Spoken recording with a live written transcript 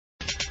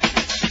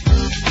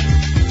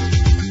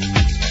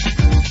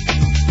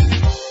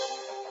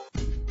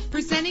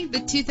The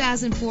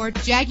 2004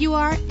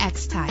 Jaguar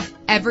X-Type.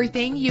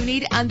 Everything you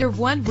need under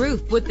one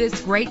roof with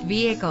this great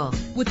vehicle.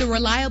 With a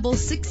reliable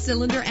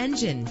 6-cylinder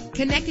engine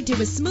connected to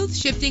a smooth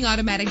shifting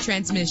automatic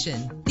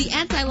transmission. The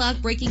anti-lock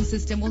braking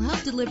system will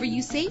help deliver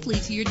you safely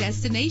to your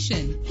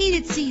destination.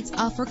 Heated seats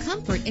offer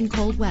comfort in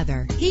cold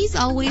weather. He's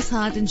always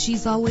hot and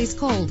she's always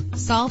cold.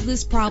 Solve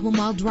this problem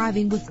while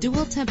driving with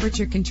dual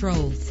temperature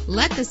controls.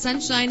 Let the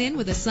sunshine in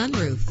with a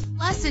sunroof.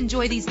 Plus,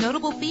 enjoy these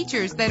notable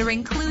features that are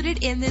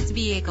included in this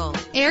vehicle: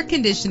 air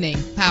conditioning,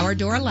 power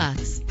door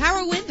locks,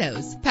 power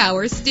windows,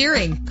 power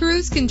steering,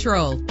 cruise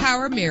control,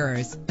 power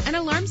mirrors, an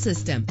alarm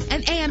system,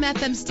 an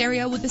AM/FM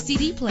stereo with a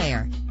CD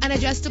player, an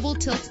adjustable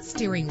tilt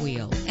steering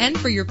wheel. And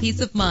for your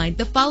peace of mind,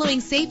 the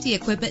following safety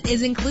equipment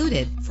is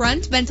included: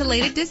 front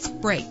ventilated disc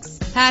brakes,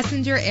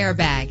 passenger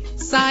airbag,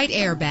 side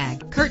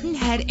airbag, curtain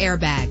head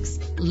airbags.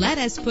 Let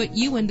us put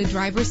you in the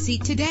driver's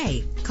seat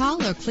today.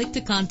 Call or click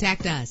to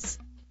contact us.